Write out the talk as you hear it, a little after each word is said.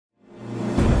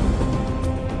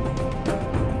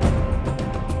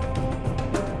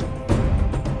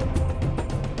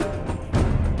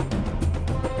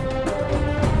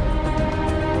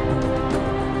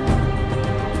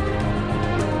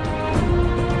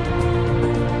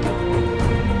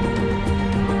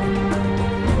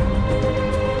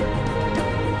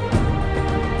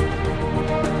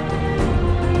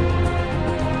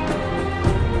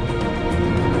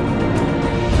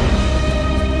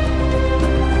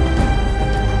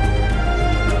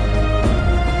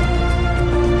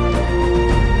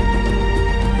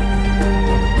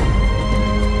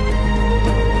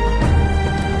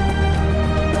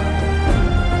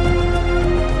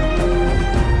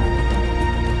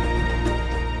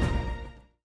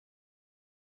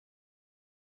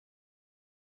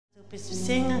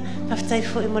Pesusenga, paftai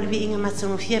fo imolvi inga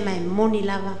matsanofia mai moni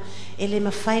lava, ele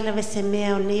mawhai lava se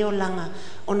mea o neo langa,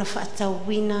 o na whaatau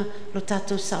wina, lo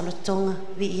tatou saolotonga,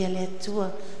 vi ia le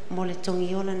atua, mo le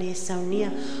tongi ola ni e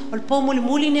saunia. O le po muli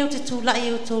muli neo te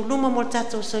tūlai o tō luma mo le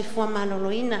tatou Soifua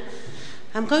Maloloina.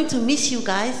 I'm going to miss you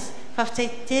guys.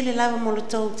 Paftai tele lava mo le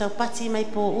tau pati mai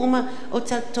po uma, o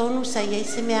tau tonu sa iei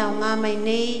se mea o ngā mai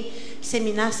nei, se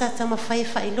minasa tama whai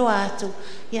whailoa atu.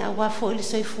 Ia awa fo ili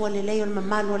Soifua le lei o le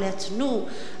mamalo le atu nu.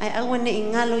 Ai awa ne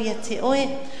ingalo ia te oe.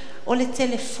 O le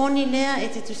telefoni lea e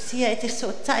te tusia e te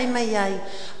sotai mai ai.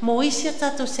 Mo isi a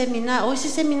tatou semina, o isi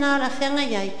semina la whianga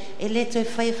iai, e le toi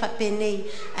whai whapenei.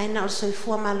 Ai na o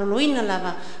Soifua Maloloina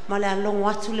lava, ma le alongo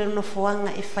atu le no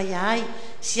foanga e whai ai.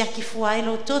 Siaki fua ai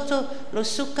lo toto, lo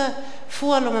suka,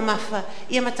 fua lo mamafa.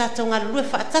 Ia matatou ngā lulue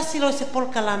whaatasi lo se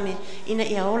polkalame. Ina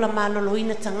ia ola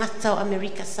Maloloina tangata o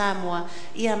Amerika Samoa.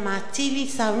 Ia mātili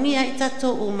saunia i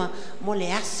tatou uma, mo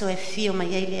le aso e fio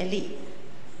mai ai le ali.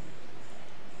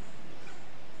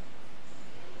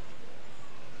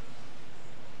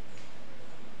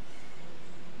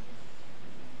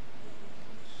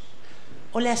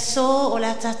 O le aso o le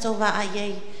atatou wa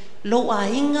aiei, lo a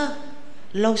inga,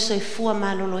 lo Soifua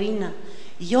Maloloina.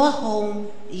 Your home,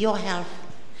 your health.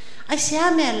 Ai se a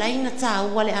mea laina tā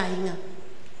ua le a inga.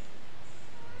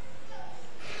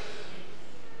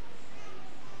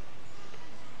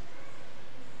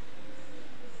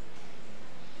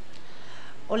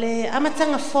 O le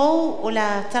amatanga fou, o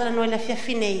la talanoe la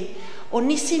fiafi nei, o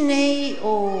nisi nei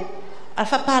o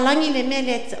alfapalangi le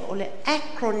mele o le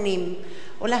acronym,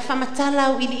 o la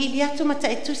whamatala o ili atu mata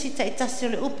e tusi ta itasi o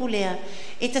le upulea,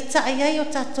 e ta taai o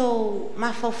tatou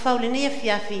mawhauwhau le nea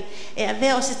fiafi, e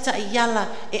avea o se taai yala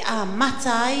e a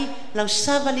mata ai lau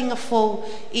savalinga fou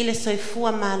i le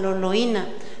Soifua Maloloina.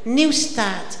 New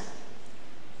start.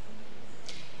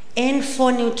 And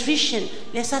for nutrition,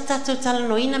 le sa tatou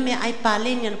talanoina mea ai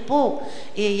pāleni ana po,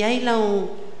 e iai lau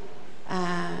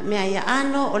mea ia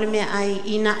ano o le mea ai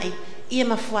inai, ia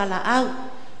mafuala au.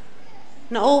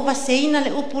 Na o vaseina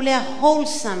le upulea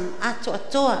wholesome ato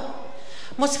atoa.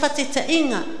 Mo se whateta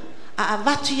inga a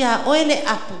avatu ia oe le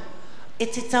apu. E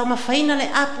te tau mawhaina le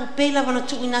apu peila wana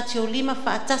tu inati o lima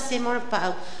whaatase e mora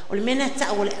pau. O le mena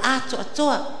ta o le ato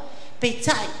atoa.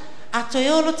 Peitai, ato e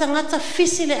olo tangata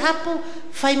fisi le apu,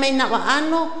 whai mai na wa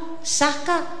ano,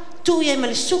 saka, tu ia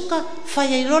male suka,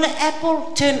 whai ai lo le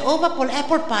apple, turn over po le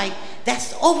apple pie.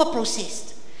 That's over processed.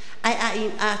 Ai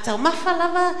tau mafa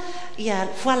lava ia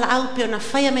fuala au pe ona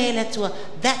whaia me ele atua.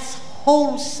 That's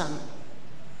wholesome.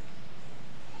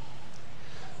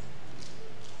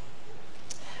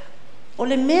 O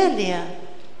le mea lea,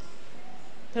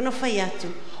 pe ona whai atu,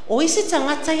 o isi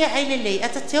tangata ia ai lelei,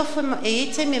 ata te ofo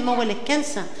e te me maua le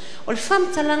cancer, o le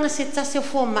whamtalanga se tase o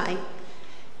fō mai,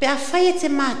 pe a whai e te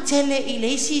mātele i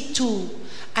le isi tū,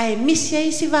 a e misia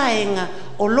isi vaenga,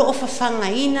 o loo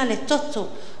whawhanga ina le toto,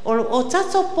 o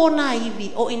tato pona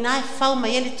iwi, o ina e whau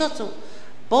mai ele toto,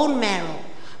 bone marrow,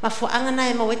 ma fuangana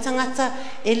e mawe tangata,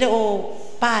 ele o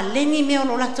pa leni mea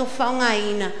o lato whaunga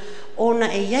ina, o na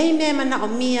e iai mea mana o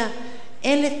mia,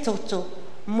 ele toto,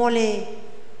 mole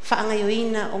whaanga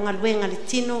ina o ngā luenga le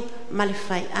tino, ma le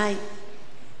whai ai.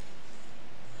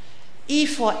 E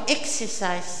for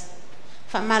exercise,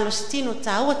 whamalostino,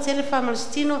 ta ua tele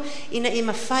whamalostino, ina i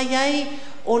mawhai ai,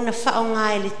 o na whao ngā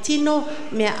e le tino,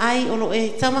 mea ai o lo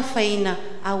e tama whaina,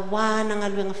 a wāna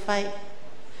ngā luenga whai.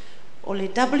 O le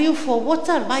W for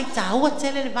water, vai ta ua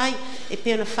tele le vai, e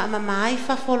pe ona wha mama ai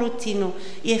whafolo tino,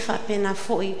 i e wha pena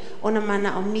foi, o na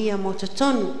mana o mia mo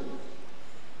totonu.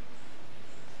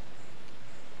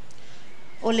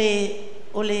 O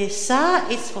le sa,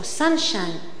 it's for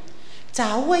sunshine.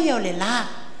 Ta ua ia o le la.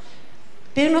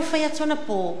 Pe ona whai atona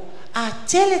po, a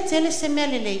tele se mea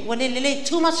lelei, wa lelei,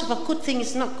 too much of a good thing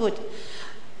is not good.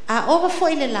 A ova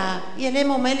foi le la, ia le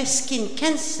mo mai le skin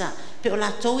cancer, pe o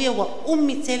la tau ia wa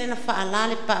umi tele na wha ala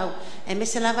le pau, e me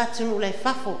se lava atunu le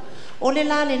fafo. O le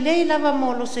la lelei lava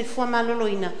mo lo Soifua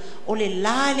Maloloina, o le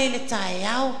la le tae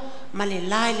au, ma le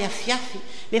la le afiafi.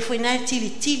 Me foi nai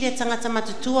tili e tangata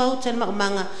matutua au tele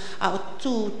maumanga, a o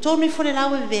tu tonu i fole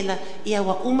lau e vela, ia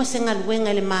wa uma se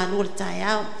ngaluenga le malu le tae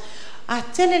au. A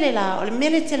tele le la, o le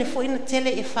mele telefoina tele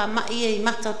e wha mai e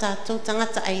mata o tātou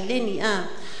tangata aileni a,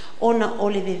 ona o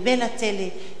le vevela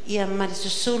tele ia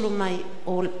marisusulu mai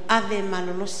o ave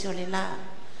malolosi o le la.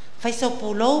 Whaisa o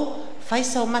pūlou,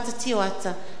 whaisa o matati o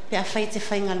ata, pe a whai te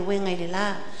whainga luenga i le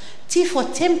la. T for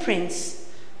temperance,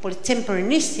 po le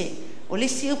temperanise, o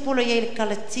lisi upolo ia i le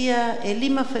kalatia, e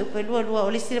lima whai upe lua,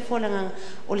 o lisi le fōlanga,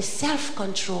 o le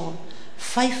self-control,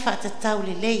 whai whaatatau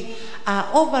le lei, a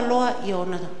ovaloa i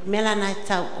ona mela nai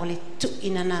tau o le tu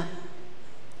inana.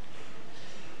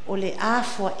 o le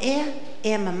afua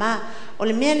ea mama, o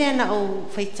le mea lea na o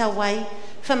whaitau wai,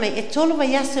 whamai e tolu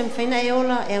vai aso e mwhaina e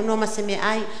ola e unoma se me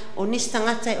ai, o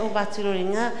nistangata e o vaturori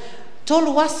ngā,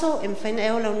 tolu aso e mwhaina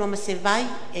e ola e unoma se vai,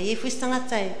 e e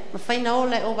fuistangata e mwhaina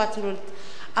ola e o vaturori,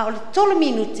 a o le tolu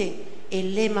minute e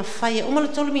le mawhaia, o le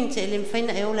tolu minute e le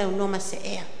mwhaina e ola e unoma se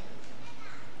ea.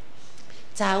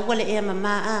 Tā ua le ea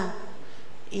mama a,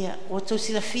 ia, o tau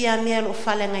sila fia mea lo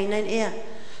whale ngainain ea,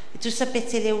 e tu sa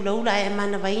pete le ula e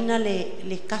mana vaina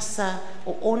le kasa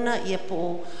o ona ia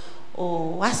po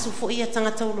o asu fo ia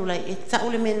tangata ulula e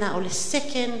taule mena o le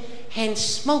second hand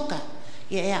smoker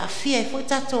ia e a fia e fo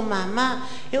tato mama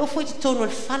e o fo te tono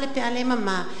le fale pe ale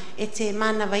mama e te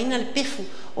mana vaina le pefu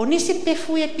o nisi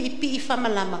pefu e pi i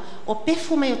famalama o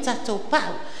pefu mai o tato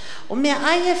pau o mea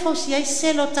ai e fo si ai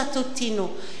selo tato tino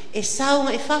e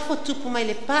saunga e fafo tupu mai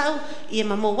le pau i e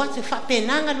mamo watu fa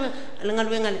penanga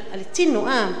ngaluenga le tino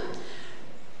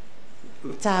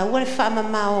ta ua le fa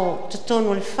mama o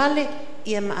totono le fale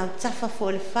i e ma au tafa fo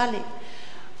le fale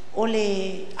o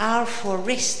le R for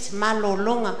rest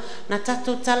malolonga na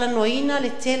tato tala noina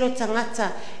le telo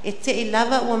tangata e te i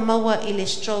lava ua maua i le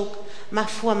stroke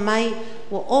mafua mai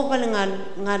ua ova le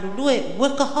ngalulue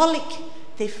workaholic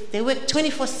they work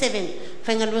 24/7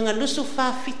 whaingaluenga lusu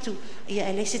wha fitu ia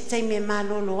e leise teime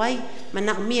malolo ai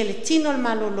mana umia le tino le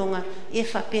malolonga e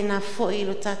whapena fo i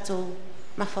lo tato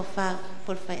mafawha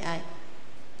polwhai ai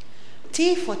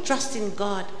T for trust in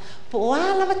God po o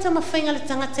alawa ta mawhainga le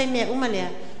tangata mea umalea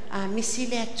a misi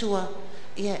le atua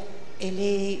ia e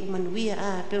le umanuia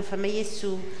a pero whama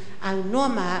Yesu au noa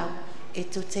maau e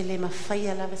to te le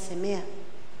mawhaia lava se mea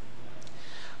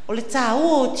o le tā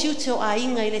ua o tiute o a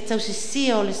inga i le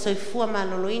tausisia o le Soifua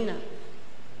Maloloina.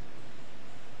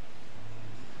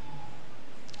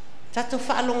 Tato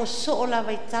whaalongo so o la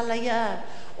vaitala ia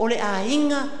o le a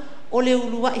inga o le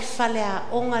ulua i whale a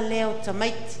onga leo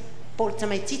tamaiti, po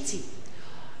tamaititi.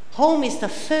 Home is the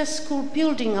first school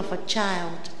building of a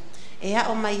child. E a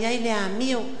o mai ai le a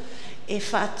mio e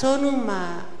whaatonu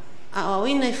ma a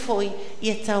oina i foi i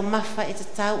e tau mafa e te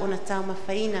tau o na tau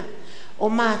mawhaina. O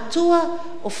mātua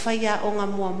o whaia o ngā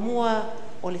mua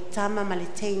o le tama ma le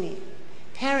teine.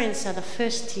 Parents are the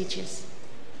first teachers.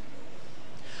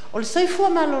 O le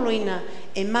Soifua Maloloina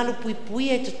e malu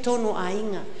puipuia e te tono a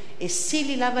inga, e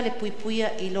sili lava le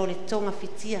puipuia i lo le tonga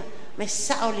fitia, mai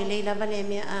sao le lei lava le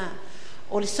mea a.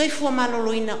 O le Soifua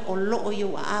Maloloina o loo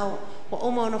iu a ao, o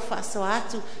oma ono whaasoa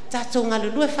atu, tātou ngā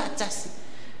lulue whaatasi,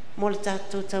 mo le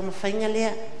tātou tau mawhainga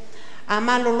lea, a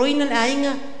maloloina le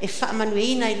ainga e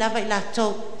whaamanueina i lava i la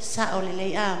tau sa o le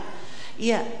lei a.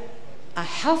 Ia, a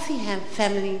healthy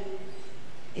family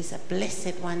is a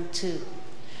blessed one too.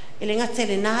 E le ngata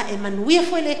le nā e manuia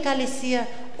fo le kalesia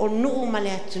o nuu ma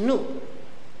le atunu.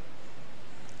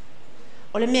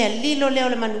 O le mea lilo leo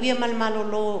le manuia ma le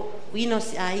malolo wino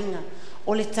si ainga.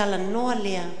 O le tala noa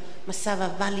lea ma sava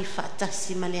vali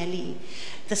whaatasi ma le alii.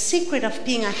 The secret of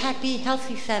being a happy,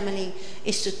 healthy family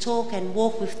is to talk and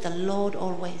walk with the Lord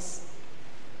always.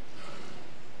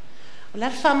 O la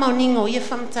whamauningo ia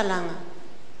whamtalanga.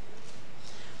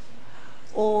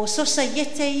 O sosa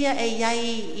yete ia e iai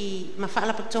i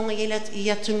mawhaalapatonga i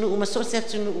atunu, ma sosa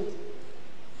atunu.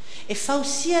 E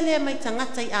whausia lea mai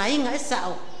tangata i a inga e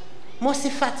sao. Mo se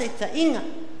whata i ta inga,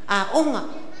 a onga.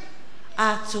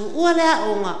 A tu ua lea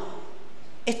onga.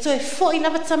 E toi fo i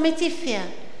lava tameti whea.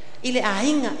 I le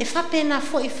ainga, e whapena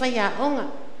fo i whai a onga.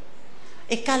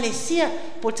 E kalesia,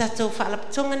 po tatou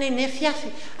whaalapatonga nei ne fiafi.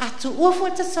 A tu ua fo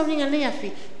ta sauninga nei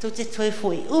afi, to te toi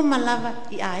fo i umalava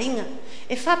i ainga.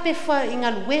 E whape fo i ngā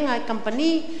luenga i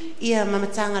kampani, ia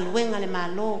mamatanga luenga le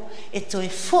malo. E toi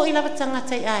fo i lava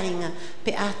tangata i ainga,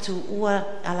 pe atu ua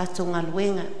alato ngā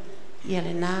luenga. Ia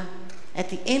le nā, at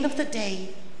the end of the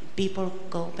day, people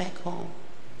go back home.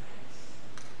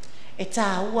 E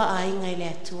tā ua ainga i le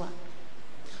atua.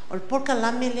 O le porka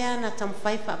lame lea na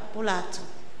tamwhai whaapula atu.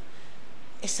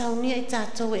 E saunia i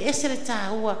tātou e ese le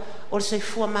tāua o le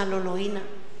Soifua Maloloina.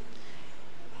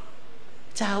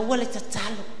 Tāua le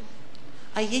tatalo.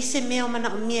 Ai eise mea o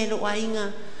mana o mia e lo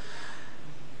ainga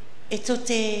e to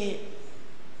te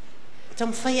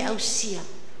tamwhai au sia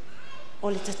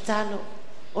o le tatalo.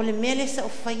 O le mele sa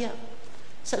o whaia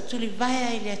sa tuli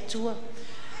vaya i le atua.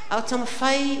 Au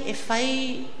tamwhai e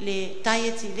whai le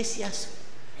dieti le si aso.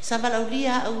 Sa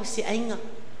valaulia au se ainga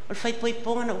o le whai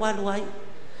poiponga na walu ai.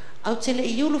 Au te le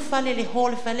iulu fale le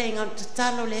hole fale inga o te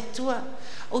talo le atua.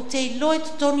 O te iloi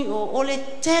tutoni o le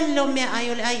tele o mea ai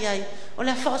o le ai ai. O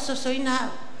le wha so ina au.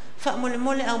 Wha mole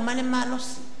mole au mane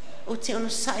malosi. O te ono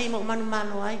sai ma o manu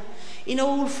malo ai. Ina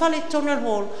ulu fale tonu al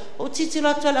hole. O titi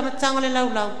loa tua la matanga le lau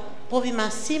lau. Povi ma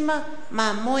sima,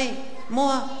 ma moe,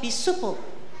 moa, bisupo.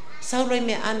 saulo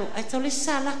me anu ai tau le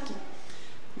salaki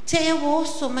te e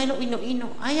oso mai lo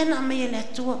ino ai ana mai le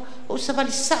atua o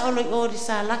savali sa o lo ori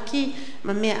salaki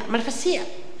ma le fasia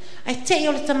ai te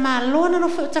o le tamalona no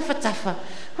foi tafa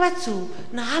watu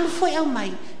na halu foi au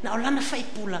mai na olana fai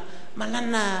pula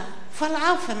malana fala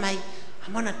au fa mai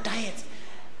amona diet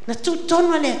na tu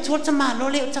tonu le atua tamalo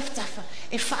le tafa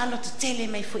e falo te tele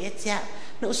mai foi etia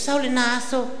na usaule na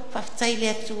aso fa tai le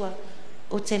atua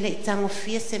o te le tango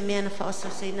fia se mea na fa oso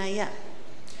se na ia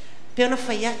pe ona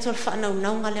fa ia tol fa na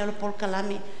ngale o pol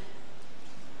kalami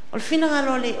o fina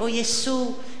ngalo le o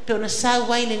Yesu pe ona sa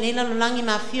wai le nela lo langi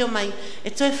ma fio mai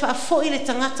e toi fa fo ile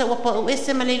tangata wa pa o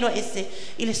ese malelo ese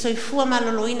ile Soifua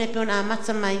Maloloina pe ona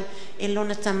amata mai e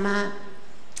lona tama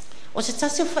o se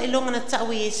tasi o fa ilonga na ta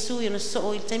o Yesu ona so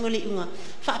o il taimo le unga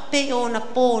fa pe ona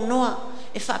po noa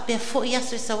e fa pe fo ia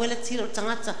se sa wela tiro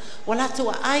tangata wala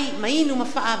to ai mai nu ma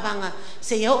fa avanga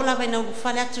se ia o la vai na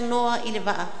fa le atu noa ile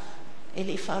va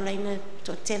ele fa olaina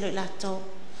to telo la to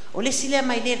o le sile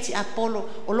mai le ti Apollo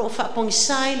o lo fa pong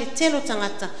sai le telo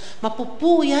tangata ma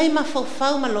pupu ia ma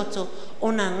fau maloto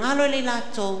ona ngalo le la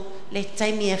to le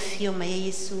taimi a fio mai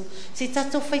Yesu se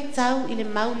tato fai tau ile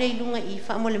maule ilunga I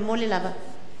fa mole lava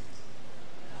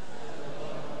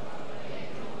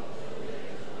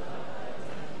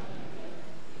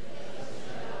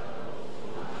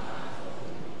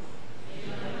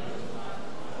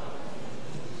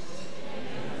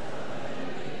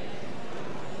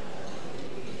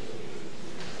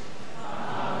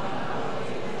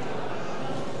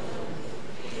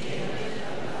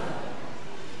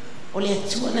o le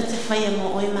atua na te whaia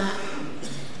mo oi ma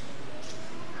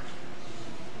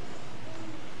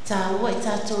ta ua I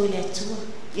tātou I le atua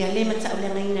ia le mata o le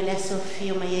ngaina le aso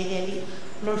fio mai e le ali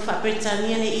lon wha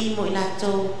Britania le I mo I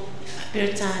lātou wha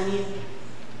Britania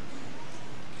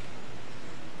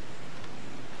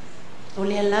o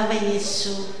le alava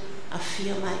Yesu a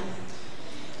fio mai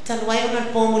taluai o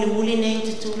na po muli nei o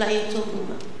te tūla I o tō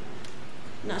uma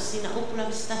na sina opula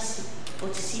vistasi o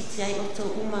te siti ai o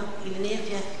tō uma I le nea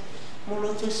fiafi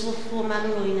molo to Soifua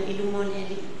Maloloina I lumo le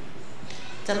ali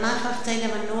ta mawhaftai le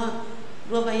manoa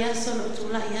lua vai aso no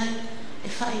tu lai ai e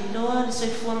whai loa le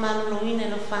Soifua Maloloina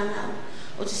lo whanau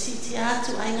o te siti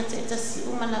atu ainga te etasi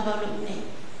uma lava lo nei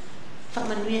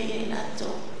whamanuia I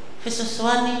lato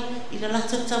fesosoani I la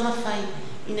lato tamawhai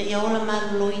ina I ola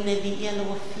Maloloina vi ia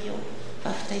lo wafio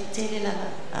whaftai tele lava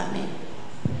amen